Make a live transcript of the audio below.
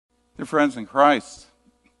Dear friends in Christ,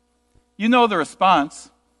 you know the response.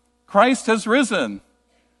 Christ has risen.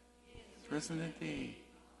 He's risen indeed.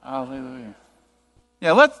 Hallelujah.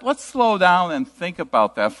 Yeah, let's slow down and think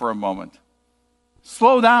about that for a moment.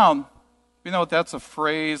 Slow down. You know, that's a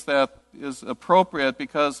phrase that is appropriate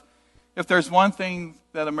because if there's one thing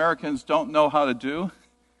that Americans don't know how to do,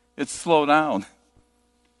 it's slow down.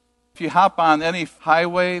 If you hop on any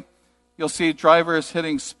highway, you'll see drivers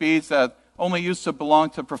hitting speeds that only used to belong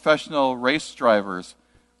to professional race drivers,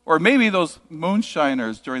 or maybe those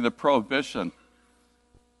moonshiners during the Prohibition.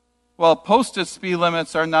 Well, posted speed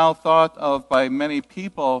limits are now thought of by many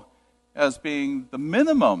people as being the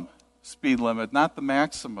minimum speed limit, not the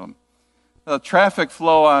maximum. The traffic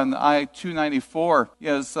flow on I-294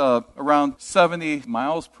 is around 70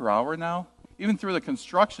 miles per hour now. Even through the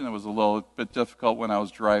construction, it was a little bit difficult when I was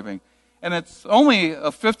driving. And it's only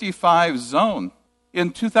a 55 zone.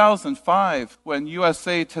 In 2005, when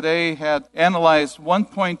USA Today had analyzed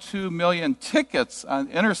 1.2 million tickets on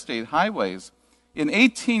interstate highways in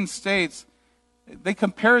 18 states, they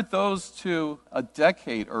compared those to a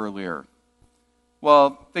decade earlier.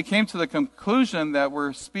 Well, they came to the conclusion that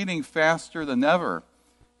we're speeding faster than ever,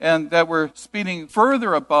 and that we're speeding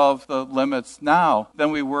further above the limits now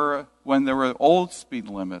than we were when there were old speed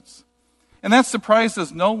limits. And that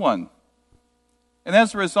surprises no one. And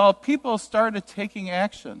as a result, people started taking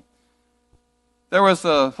action. There was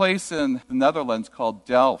a place in the Netherlands called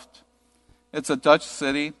Delft. It's a Dutch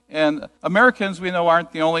city, and Americans, we know,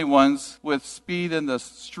 aren't the only ones with speed in the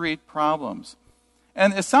street problems.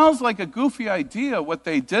 And it sounds like a goofy idea what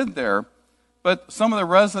they did there, but some of the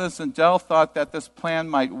residents in Delft thought that this plan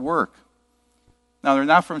might work. Now, they're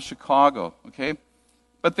not from Chicago, okay?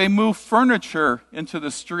 But they moved furniture into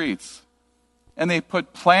the streets. And they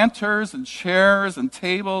put planters and chairs and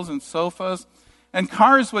tables and sofas, and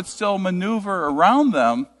cars would still maneuver around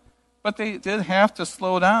them, but they did have to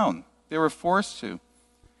slow down. They were forced to.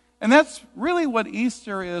 And that's really what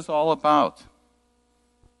Easter is all about.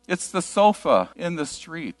 It's the sofa in the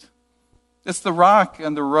street. It's the rock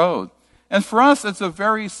in the road. And for us, it's a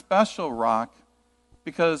very special rock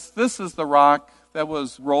because this is the rock that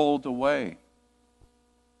was rolled away.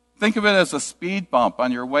 Think of it as a speed bump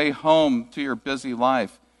on your way home to your busy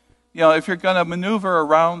life. You know, if you're going to maneuver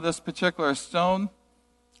around this particular stone,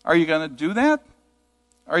 are you going to do that?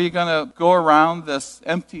 Are you going to go around this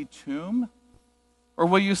empty tomb? Or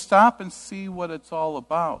will you stop and see what it's all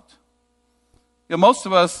about? You know, most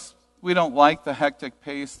of us, we don't like the hectic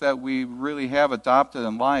pace that we really have adopted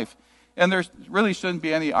in life. And there really shouldn't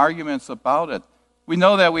be any arguments about it. We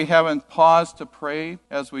know that we haven't paused to pray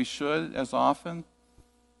as we should as often.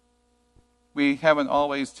 We haven't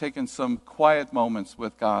always taken some quiet moments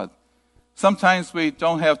with God. Sometimes we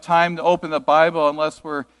don't have time to open the Bible unless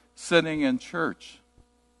we're sitting in church.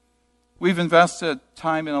 We've invested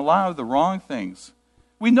time in a lot of the wrong things.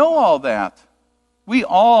 We know all that. We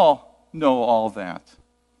all know all that.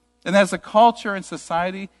 And as a culture and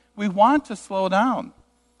society, we want to slow down.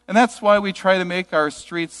 And that's why we try to make our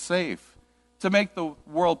streets safe, to make the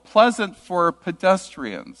world pleasant for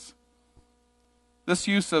pedestrians. This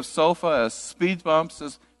use of sofa as speed bumps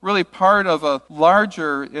is really part of a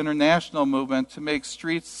larger international movement to make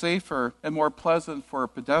streets safer and more pleasant for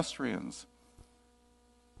pedestrians.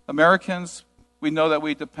 Americans, we know that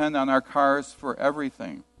we depend on our cars for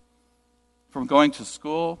everything, from going to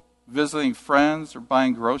school, visiting friends, or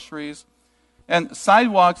buying groceries. And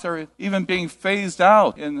sidewalks are even being phased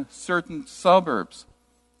out in certain suburbs.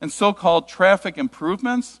 And so-called traffic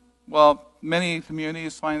improvements, well, many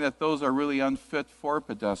communities find that those are really unfit for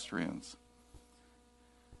pedestrians.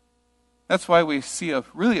 That's why we see a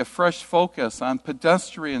fresh focus on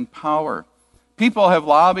pedestrian power. People have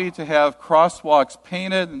lobbied to have crosswalks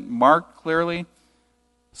painted and marked clearly,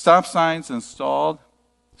 stop signs installed,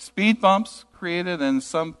 speed bumps created, and in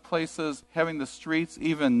some places having the streets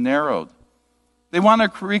even narrowed. They want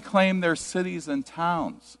to reclaim their cities and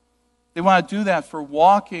towns. They want to do that for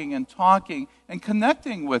walking and talking and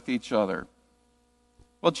connecting with each other.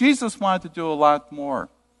 Well, Jesus wanted to do a lot more.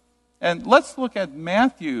 And let's look at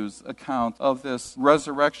Matthew's account of this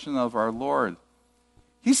resurrection of our Lord.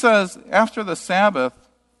 He says, after the Sabbath,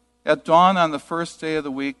 at dawn on the first day of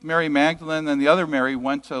the week, Mary Magdalene and the other Mary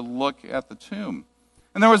went to look at the tomb.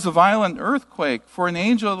 And there was a violent earthquake, for an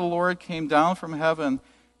angel of the Lord came down from heaven,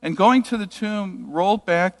 and going to the tomb, rolled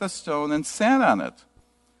back the stone and sat on it.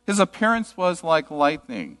 His appearance was like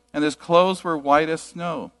lightning, and his clothes were white as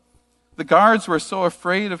snow. The guards were so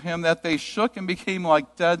afraid of him that they shook and became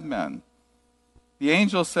like dead men. The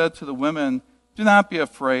angel said to the women, "Do not be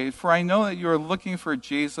afraid, for I know that you are looking for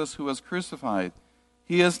Jesus who was crucified.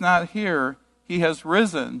 He is not here. he has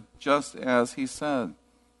risen just as he said.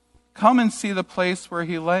 Come and see the place where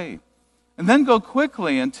he lay. And then go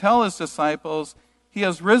quickly and tell his disciples, he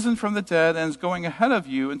has risen from the dead and is going ahead of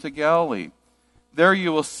you into Galilee. There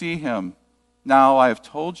you will see him. Now I have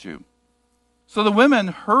told you." So the women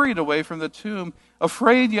hurried away from the tomb,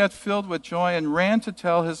 afraid yet filled with joy, and ran to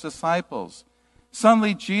tell his disciples.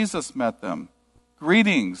 Suddenly Jesus met them.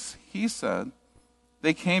 "Greetings," he said.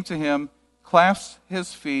 They came to him, clasped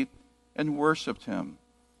his feet, and worshipped him.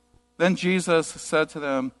 Then Jesus said to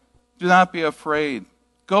them, "Do not be afraid.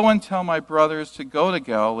 Go and tell my brothers to go to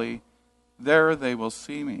Galilee. There they will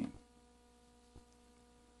see me."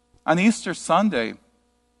 On Easter Sunday,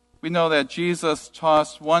 we know that Jesus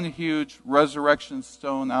tossed one huge resurrection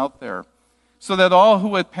stone out there so that all who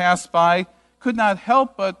would pass by could not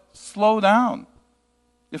help but slow down,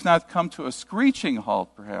 if not come to a screeching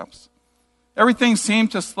halt, perhaps. Everything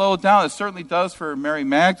seemed to slow down. It certainly does for Mary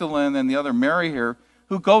Magdalene and the other Mary here,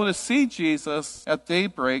 who go to see Jesus at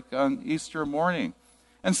daybreak on Easter morning.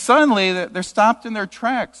 And suddenly, they're stopped in their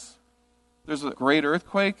tracks. There's a great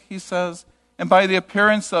earthquake, he says, and by the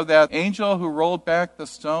appearance of that angel who rolled back the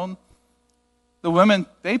stone, the women,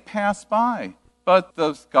 they pass by. But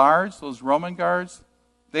those guards, those Roman guards,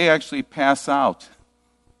 they actually pass out.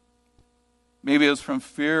 Maybe it was from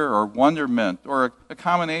fear or wonderment or a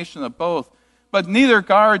combination of both. But neither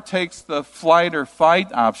guard takes the flight or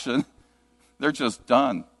fight option. They're just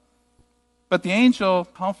done. But the angel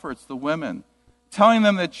comforts the women, telling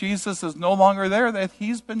them that Jesus is no longer there, that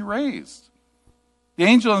he's been raised. The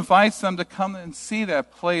angel invites them to come and see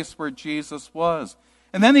that place where Jesus was.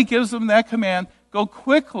 And then he gives them that command, go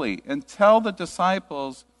quickly and tell the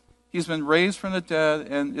disciples he's been raised from the dead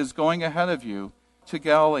and is going ahead of you to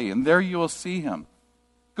Galilee, and there you will see him.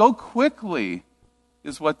 Go quickly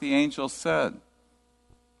is what the angel said.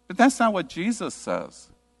 But that's not what Jesus says.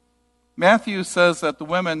 Matthew says that the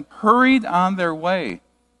women hurried on their way,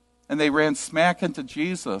 and they ran smack into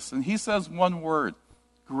Jesus. And he says one word,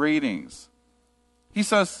 greetings. He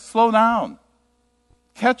says, slow down.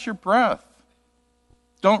 Catch your breath.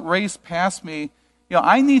 Don't race past me.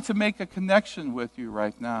 I need to make a connection with you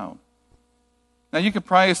right now. Now, you could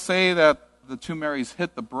probably say that the two Marys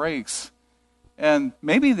hit the brakes, and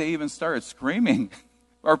maybe they even started screaming,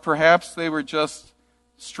 or perhaps they were just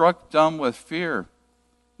struck dumb with fear.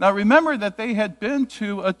 Now, remember that they had been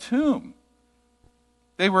to a tomb.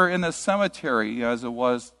 They were in a cemetery, as it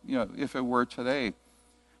was, if it were today.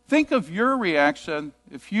 Think of your reaction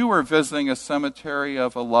if you were visiting a cemetery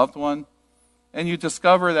of a loved one, and you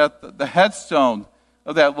discover that the headstone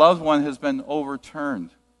of that loved one has been overturned.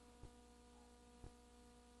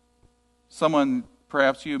 Someone,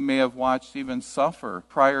 perhaps you may have watched even suffer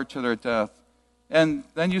prior to their death, and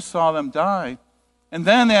then you saw them die. And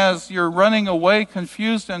then as you're running away,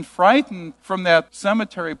 confused and frightened from that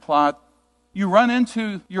cemetery plot, you run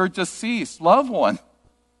into your deceased loved one.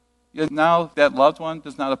 Yet now that loved one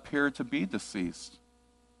does not appear to be deceased.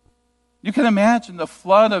 You can imagine the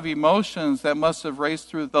flood of emotions that must have raced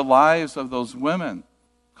through the lives of those women,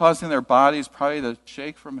 causing their bodies probably to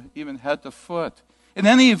shake from even head to foot. In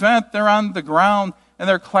any event, they're on the ground and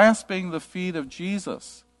they're clasping the feet of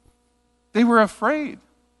Jesus. They were afraid.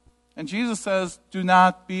 And Jesus says, do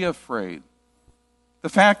not be afraid. The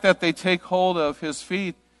fact that they take hold of his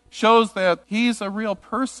feet shows that he's a real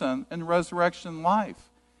person in resurrection life.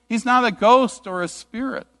 He's not a ghost or a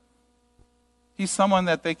spirit. He's someone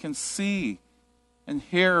that they can see and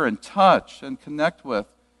hear and touch and connect with,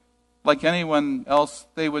 like anyone else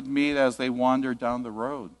they would meet as they wander down the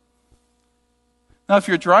road. Now, if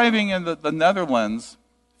you're driving in the Netherlands,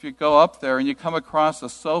 if you go up there and you come across a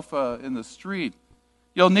sofa in the street,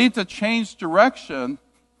 you'll need to change direction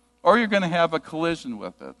or you're going to have a collision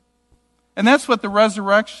with it. And that's what the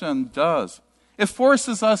resurrection does. It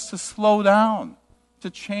forces us to slow down, to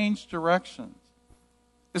change directions.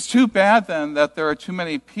 It's too bad then that there are too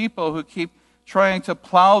many people who keep trying to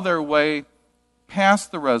plow their way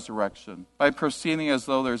past the resurrection by proceeding as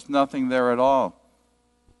though there's nothing there at all.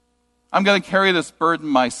 I'm going to carry this burden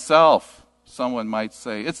myself, someone might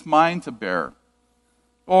say. It's mine to bear.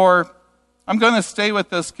 Or, I'm going to stay with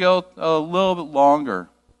this guilt a little bit longer.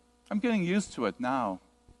 I'm getting used to it now.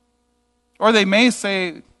 Or they may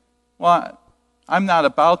say, well, I'm not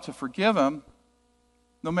about to forgive him,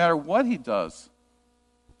 no matter what he does.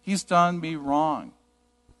 He's done me wrong.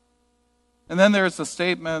 And then there's a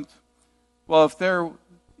statement, well, if there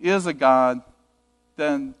is a God,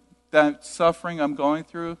 then that suffering I'm going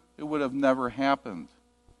through, it would have never happened.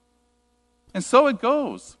 And so it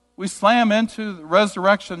goes. We slam into the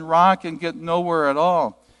resurrection rock and get nowhere at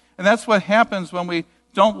all. And that's what happens when we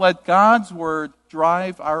don't let God's word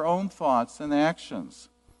drive our own thoughts and actions.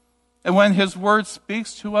 And when his word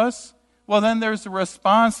speaks to us, well, then there's a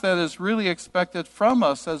response that is really expected from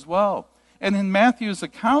us as well. And in Matthew's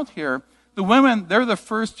account here, the women, they're the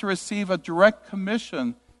first to receive a direct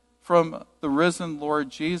commission from the risen Lord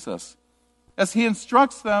Jesus, as he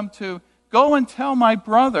instructs them to go and tell my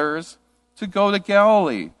brothers to go to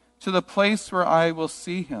Galilee, to the place where I will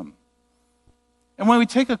see him. And when we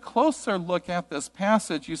take a closer look at this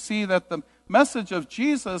passage, you see that the message of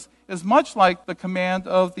Jesus is much like the command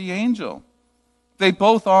of the angel. They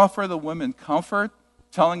both offer the women comfort,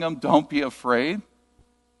 telling them, don't be afraid.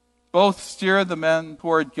 Both steer the men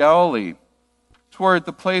toward Galilee, toward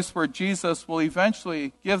the place where Jesus will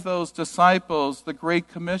eventually give those disciples the Great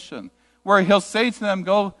Commission, where he'll say to them,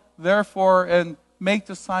 go therefore and make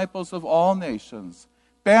disciples of all nations,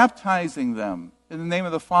 baptizing them in the name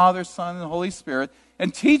of the Father, Son, and Holy Spirit,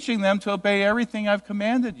 and teaching them to obey everything I've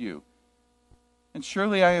commanded you. And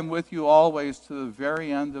surely I am with you always to the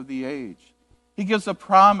very end of the age. He gives a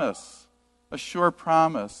promise, a sure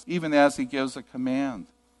promise, even as he gives a command.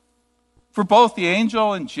 For both the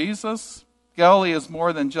angel and Jesus, Galilee is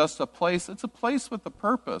more than just a place. It's a place with a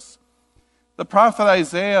purpose. The prophet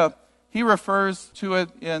Isaiah, he refers to it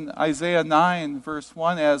in Isaiah 9, verse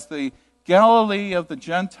 1, as the Galilee of the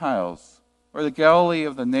Gentiles, or the Galilee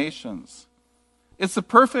of the nations. It's the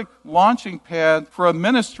perfect launching pad for a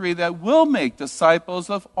ministry that will make disciples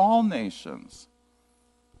of all nations.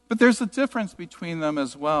 But there's a difference between them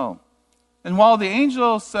as well. And while the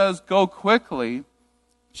angel says, go quickly,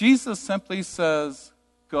 Jesus simply says,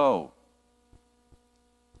 go.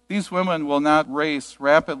 These women will not race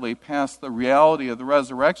rapidly past the reality of the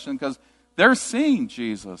resurrection because they're seeing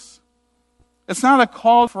Jesus. It's not a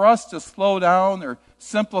call for us to slow down or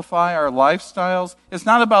simplify our lifestyles. It's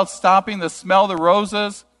not about stopping to smell the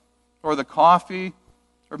roses or the coffee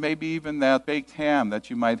or maybe even that baked ham that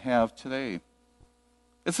you might have today.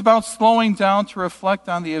 It's about slowing down to reflect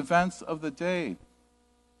on the events of the day.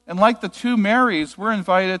 And like the two Marys, we're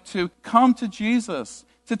invited to come to Jesus,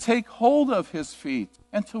 to take hold of his feet,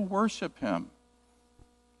 and to worship him.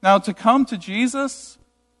 Now, to come to Jesus,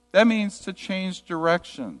 that means to change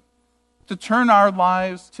direction, to turn our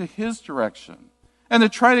lives to his direction, and to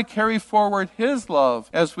try to carry forward his love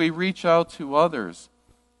as we reach out to others,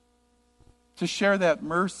 to share that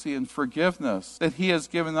mercy and forgiveness that he has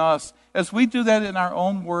given us as we do that in our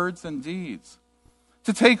own words and deeds.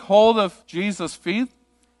 To take hold of Jesus' feet,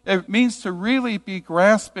 it means to really be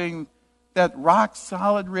grasping that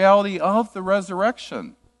rock-solid reality of the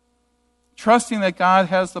resurrection, trusting that God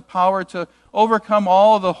has the power to overcome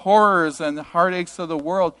all the horrors and heartaches of the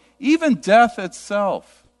world, even death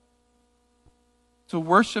itself. To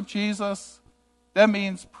worship Jesus, that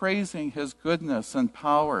means praising his goodness and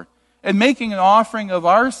power and making an offering of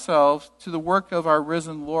ourselves to the work of our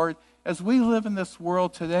risen Lord as we live in this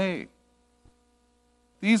world today.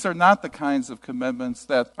 These are not the kinds of commitments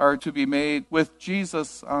that are to be made with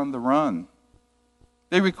Jesus on the run.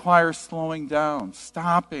 They require slowing down,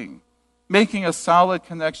 stopping, making a solid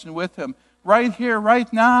connection with him right here,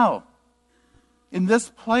 right now, in this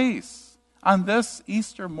place, on this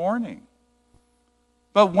Easter morning.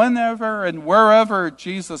 But whenever and wherever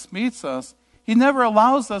Jesus meets us, he never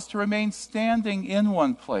allows us to remain standing in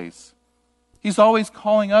one place. He's always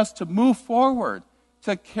calling us to move forward,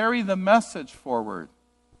 to carry the message forward.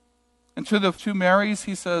 And to the two Marys,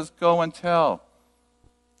 he says, go and tell.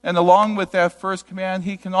 And along with that first command,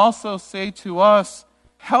 he can also say to us,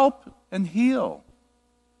 help and heal,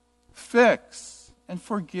 fix and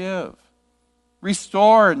forgive,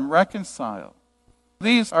 restore and reconcile.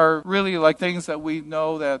 These are really like things that we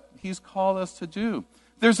know that he's called us to do.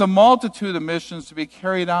 There's a multitude of missions to be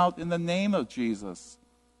carried out in the name of Jesus.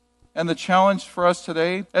 And the challenge for us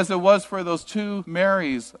today, as it was for those two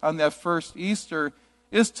Marys on that first Easter,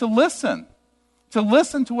 is to listen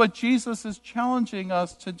to what Jesus is challenging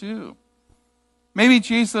us to do. Maybe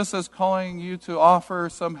Jesus is calling you to offer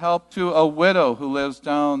some help to a widow who lives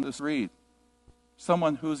down the street,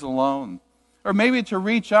 someone who's alone. Or maybe to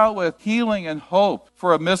reach out with healing and hope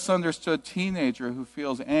for a misunderstood teenager who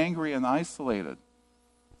feels angry and isolated.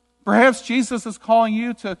 Perhaps Jesus is calling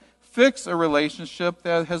you to fix a relationship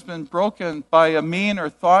that has been broken by a mean or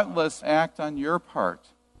thoughtless act on your part.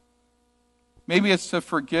 Maybe it's to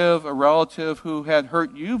forgive a relative who had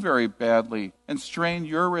hurt you very badly and strained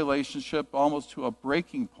your relationship almost to a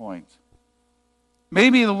breaking point.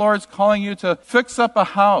 Maybe the Lord's calling you to fix up a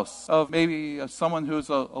house of maybe someone who's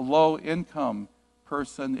a low-income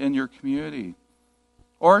person in your community.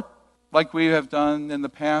 Or, like we have done in the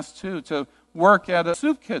past too, to work at a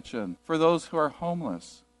soup kitchen for those who are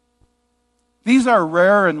homeless. These are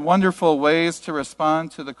rare and wonderful ways to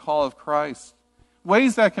respond to the call of Christ.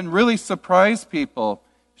 Ways that can really surprise people,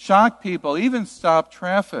 shock people, even stop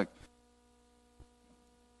traffic.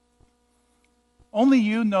 Only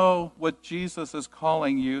you know what Jesus is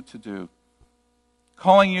calling you to do,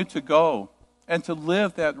 calling you to go and to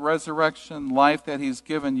live that resurrection life that he's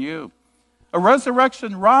given you. A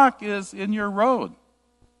resurrection rock is in your road.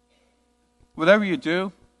 Whatever you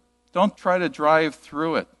do, don't try to drive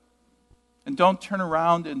through it. And don't turn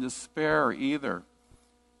around in despair either.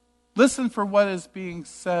 Listen for what is being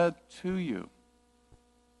said to you.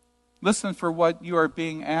 Listen for what you are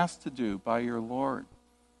being asked to do by your Lord.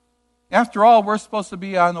 After all, we're supposed to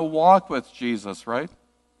be on a walk with Jesus, right?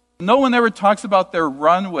 No one ever talks about their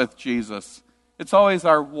run with Jesus. It's always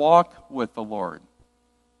our walk with the Lord.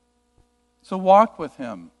 So walk with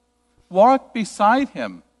him. Walk beside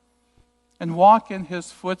him. And walk in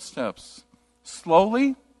his footsteps.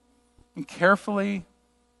 Slowly and carefully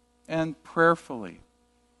and prayerfully.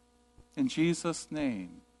 In Jesus' name,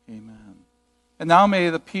 amen. And now may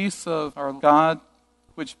the peace of our God,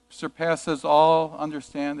 which surpasses all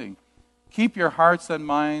understanding, keep your hearts and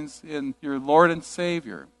minds in your Lord and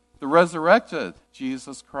Savior, the resurrected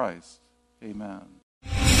Jesus Christ. Amen.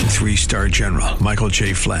 3-star General Michael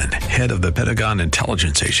J. Flynn, head of the Pentagon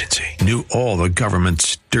Intelligence Agency, knew all the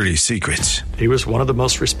government's dirty secrets. He was one of the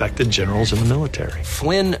most respected generals in the military.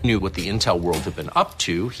 Flynn knew what the intel world had been up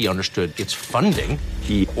to. He understood its funding.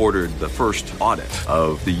 He ordered the first audit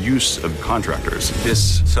of the use of contractors.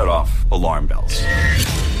 This set off alarm bells.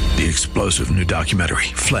 The explosive new documentary,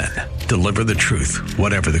 Flynn, Deliver the Truth,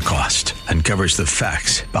 Whatever the Cost, uncovers the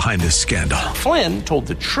facts behind this scandal. Flynn told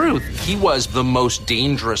the truth. He was the most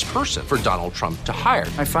dangerous person for Donald Trump to hire.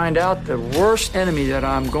 I find out the worst enemy that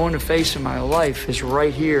I'm going to face in my life is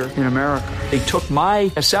right here in America. They took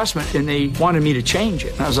my assessment and they wanted me to change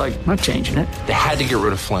it. And I was like, I'm not changing it. They had to get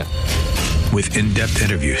rid of Flynn. With in-depth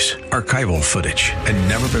interviews, archival footage, and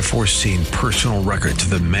never-before-seen personal records of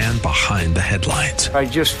the man behind the headlines. I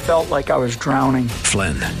just felt like I was drowning.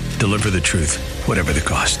 Flynn, Deliver the Truth, Whatever the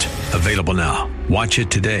Cost. Available now. Watch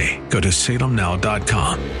it today. Go to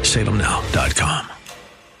salemnow.com. salemnow.com.